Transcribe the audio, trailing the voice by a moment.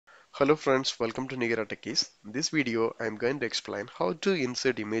Hello friends, welcome to Nigera Techies. In this video, I am going to explain how to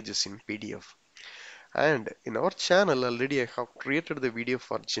insert images in PDF. And in our channel already I have created the video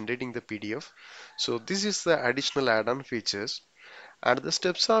for generating the PDF. So this is the additional add-on features. And the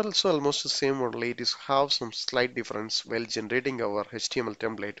steps are also almost the same only it is have some slight difference while generating our HTML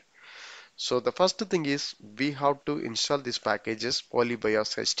template. So the first thing is we have to install these packages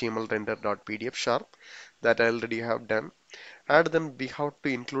Polybioz.HtmlRenderer.PdfSharp that I already have done. And then we have to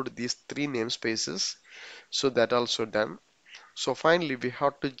include these three namespaces, so that also done. So finally we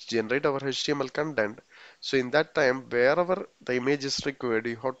have to generate our HTML content. So in that time, wherever the image is required,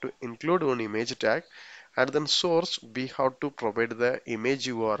 you have to include one image tag, and then source we have to provide the image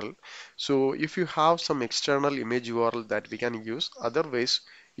URL. So if you have some external image URL that we can use, otherwise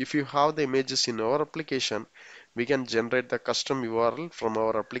if you have the images in our application, we can generate the custom URL from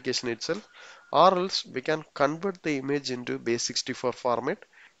our application itself, or else we can convert the image into base64 format.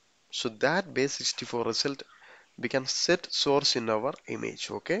 So that base64 result we can set source in our image.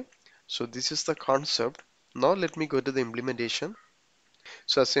 Okay, so this is the concept. Now let me go to the implementation.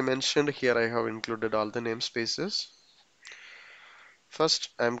 So as I mentioned here, I have included all the namespaces. First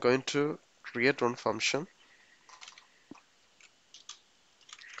I'm going to create one function.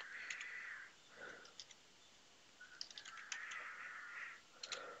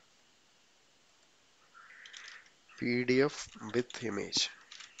 PDF with image,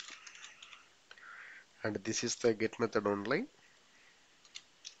 and this is the get method only.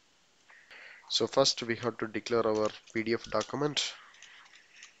 So first we have to declare our PDF document.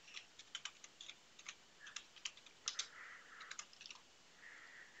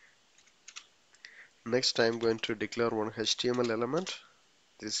 Next I'm going to declare one HTML element.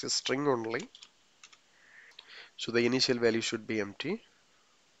 This is string only, so the initial value should be empty.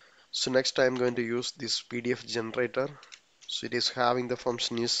 So next I'm going to use this PDF generator. So it is having the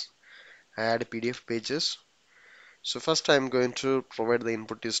function is add PDF pages. So first I'm going to provide the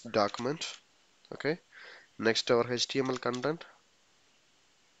input is document. Okay, next our HTML content.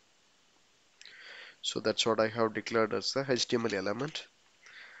 So that's what I have declared as the HTML element,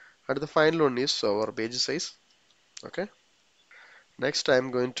 and the final one is our page size. Okay, next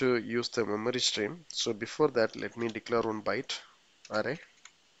I'm going to use the memory stream. So before that, let me declare one byte array.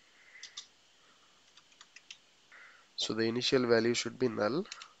 So the initial value should be null.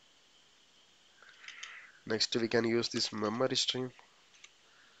 Next we can use this memory stream.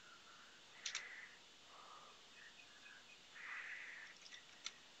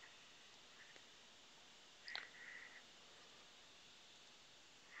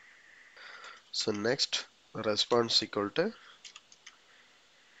 So next response equal to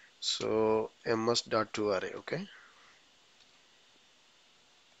so ms.toArray. Okay,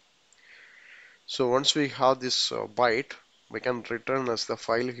 so once we have this byte, we can return as the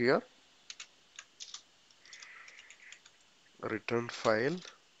file here, return file.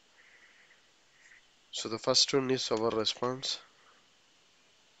 So the first one is our response,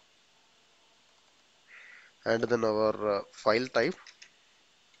 and then our file type,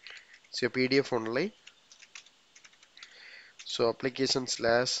 so PDF only. So application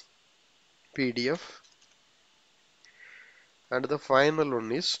slash PDF, and the final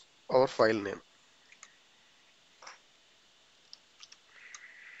one is our file name.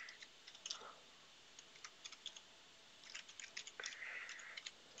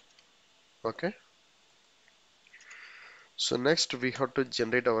 Okay, so next we have to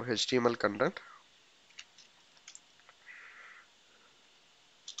generate our HTML content.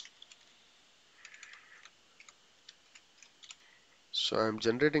 So I'm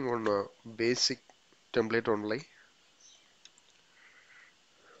generating one basic template only.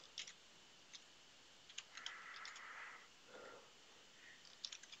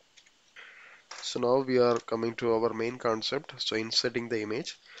 So now we are coming to our main concept, so inserting the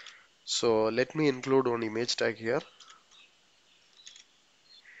image. So let me include one image tag here.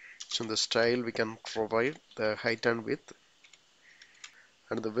 So in the style we can provide the height and width,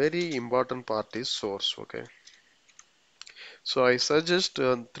 and the very important part is source. Okay, so I suggest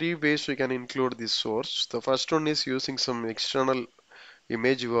three ways we can include this source. The first one is using some external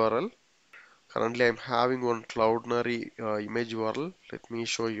image URL. Currently I'm having one Cloudinary image URL. Let me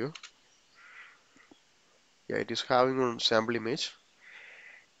show you. Yeah, it is having one sample image,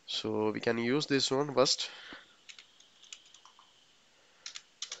 so we can use this one first.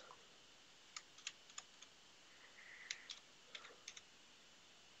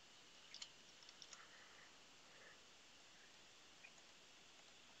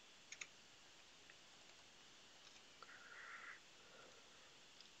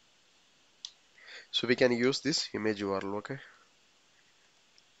 So we can use this image URL. Okay,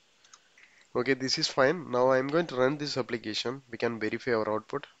 Okay, this is fine. Now I'm going to run this application. We can verify our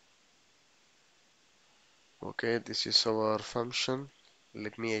output. Okay, this is our function.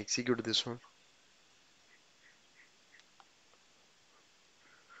 Let me execute this one.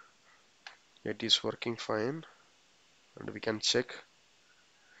 It is working fine, and we can check.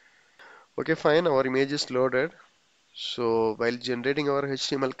 Okay, fine. Our image is loaded. So while generating our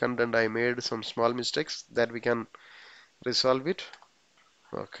HTML content, I made some small mistakes that we can resolve it.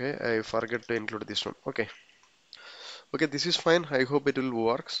 Okay, I forgot to include this one. Okay. Okay, this is fine. I hope it will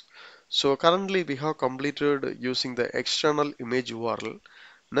works. So currently we have completed using the external image URL.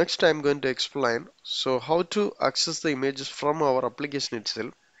 Next I'm going to explain so how to access the images from our application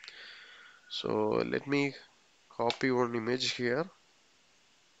itself. So let me copy one image here.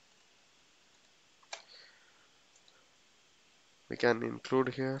 We can include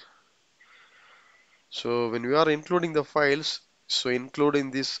here. So when we are including the files, so include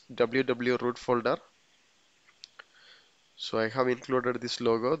in this www root folder. So I have included this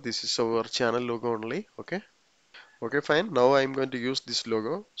logo. This is our channel logo only. Okay. Okay, fine. Now I'm going to use this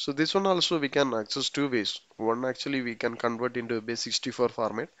logo. So this one also we can access two ways. One actually we can convert into a base64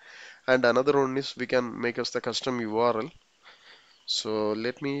 format, and another one is we can make us the custom URL. So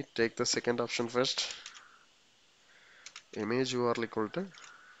let me take the second option first. Image URL equal to.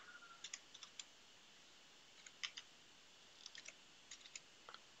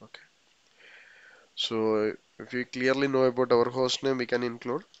 Okay. So if we clearly know about our host name, we can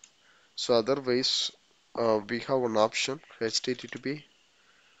include. So otherwise, we have one option http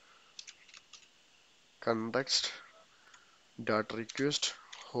context dot request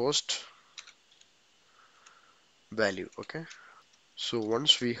host value. Okay. So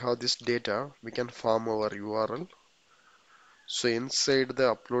once we have this data, we can form our URL. So inside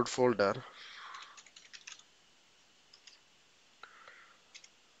the upload folder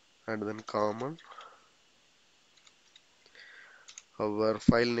and then common, our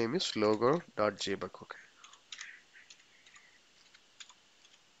file name is logo.jpg. Okay.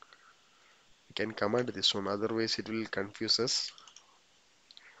 You can command this one, otherwise it will confuse us.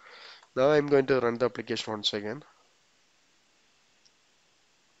 Now I'm going to run the application once again.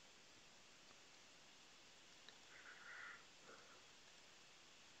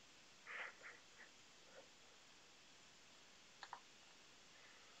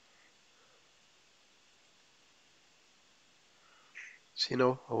 See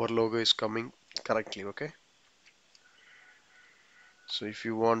now our logo is coming correctly. Okay. So if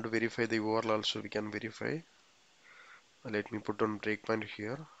you want to verify the URL also we can verify. Let me put on breakpoint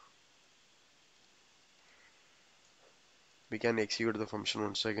here. We can execute the function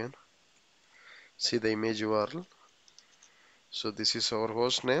once again. See the image URL. So this is our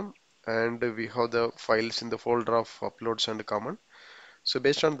host name and we have the files in the folder of uploads and common. So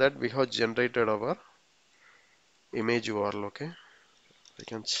based on that we have generated our image URL. Okay, I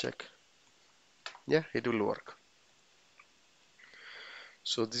can check. Yeah, it will work.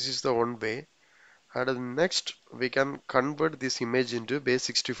 So this is the one way. And next we can convert this image into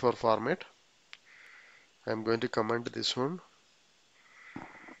base64 format. I'm going to comment this one.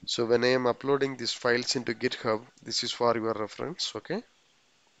 So when I am uploading these files into GitHub, this is for your reference. Okay.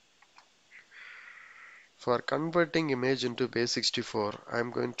 For converting image into base64,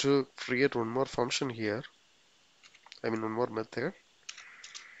 I'm going to create one more function here. I mean one more method.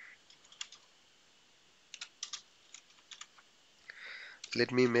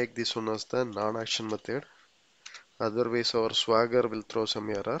 Let me make this one as the non-action method. Otherwise our Swagger will throw some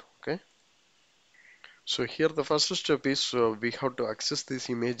error. Okay. So here the first step is we have to access these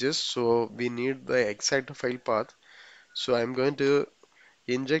images. So we need the exact file path. So I'm going to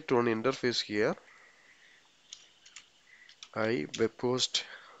inject one interface here. I webhost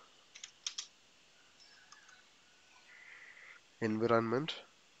environment.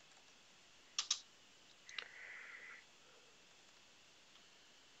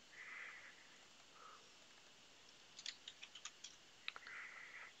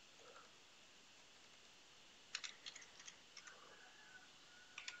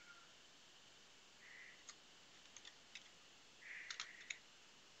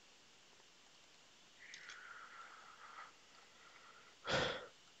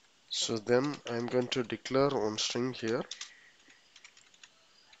 So then I'm going to declare one string here.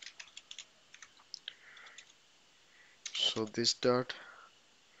 So this dot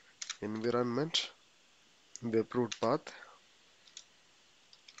environment webroot path.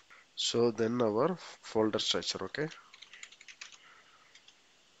 So then our folder structure. Okay.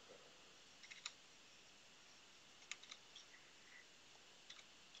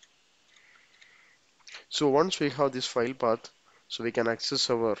 So once we have this file path, So we can access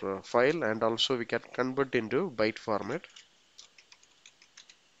our file, and also we can convert into byte format.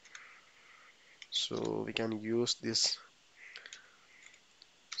 So we can use this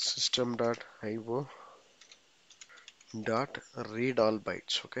system.io dot read all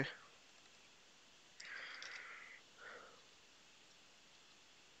bytes. Okay.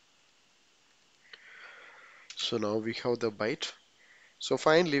 So now we have the byte. So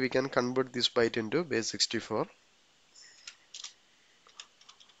finally we can convert this byte into base 64.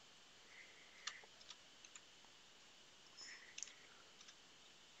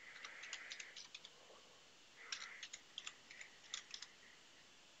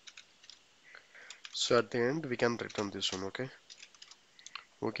 So at the end we can return this one. Okay.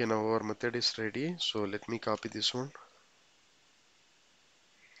 Okay, now our method is ready. So let me copy this one.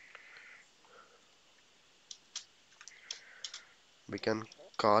 We can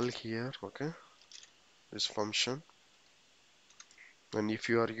call here, okay, this function. And if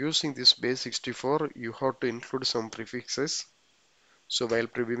you are using this base 64, you have to include some prefixes. So while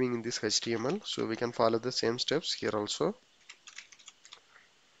previewing in this HTML, so we can follow the same steps here also.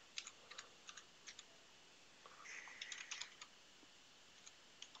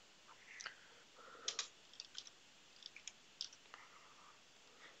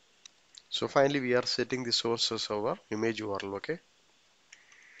 So finally we are setting the source as our image URL, okay.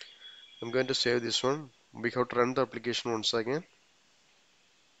 I'm going to save this one. We have to run the application once again.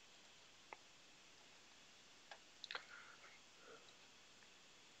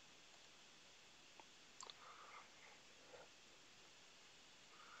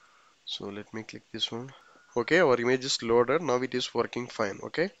 So let me click this one. Okay, our image is loaded. Now it is working fine,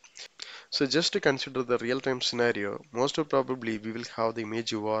 okay. So just to consider the real-time scenario, most probably we will have the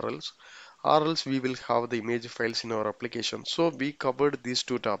image URLs, or else we will have the image files in our application. So we covered these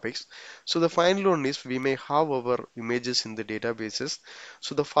two topics. So the final one is we may have our images in the databases.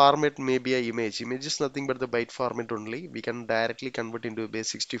 So the format may be a image. Image is nothing but the byte format only. We can directly convert into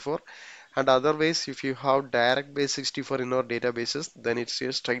base 64. And otherwise, if you have direct base 64 in our databases, then it's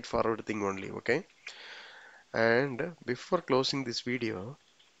a straightforward thing only. Okay. And before closing this video,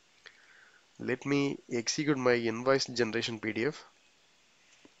 let me execute my invoice generation PDF.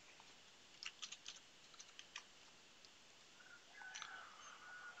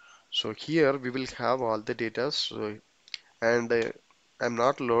 So here we will have all the data. So and I'm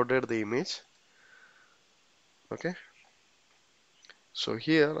not loaded the image. Okay. So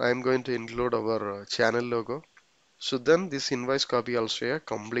here I'm going to include our channel logo. So then this invoice copy also a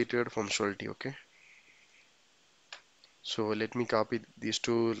completed functionality. Okay. So let me copy these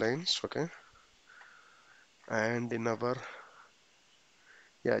two lines. Okay. And in our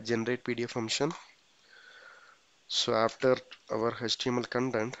generate PDF function. So after our HTML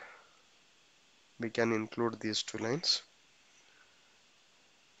content, we can include these two lines.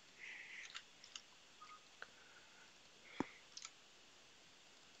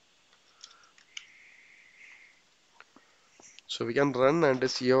 So we can run and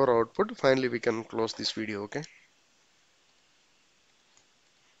see our output. Finally, we can close this video. Okay.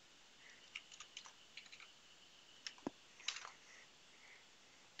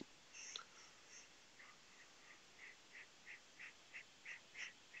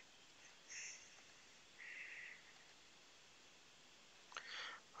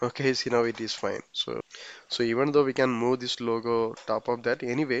 Okay, see now it is fine. So even though we can move this logo top of that,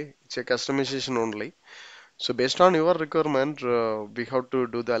 anyway, it's a customization only. So based on your requirement, we have to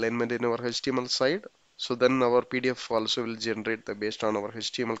do the alignment in our HTML side. So then our PDF also will generate the based on our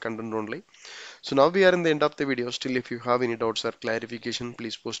HTML content only. So now we are in the end of the video. Still, if you have any doubts or clarification,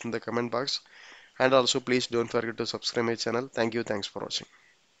 please post in the comment box. And also please don't forget to subscribe my channel. Thank you. Thanks for watching.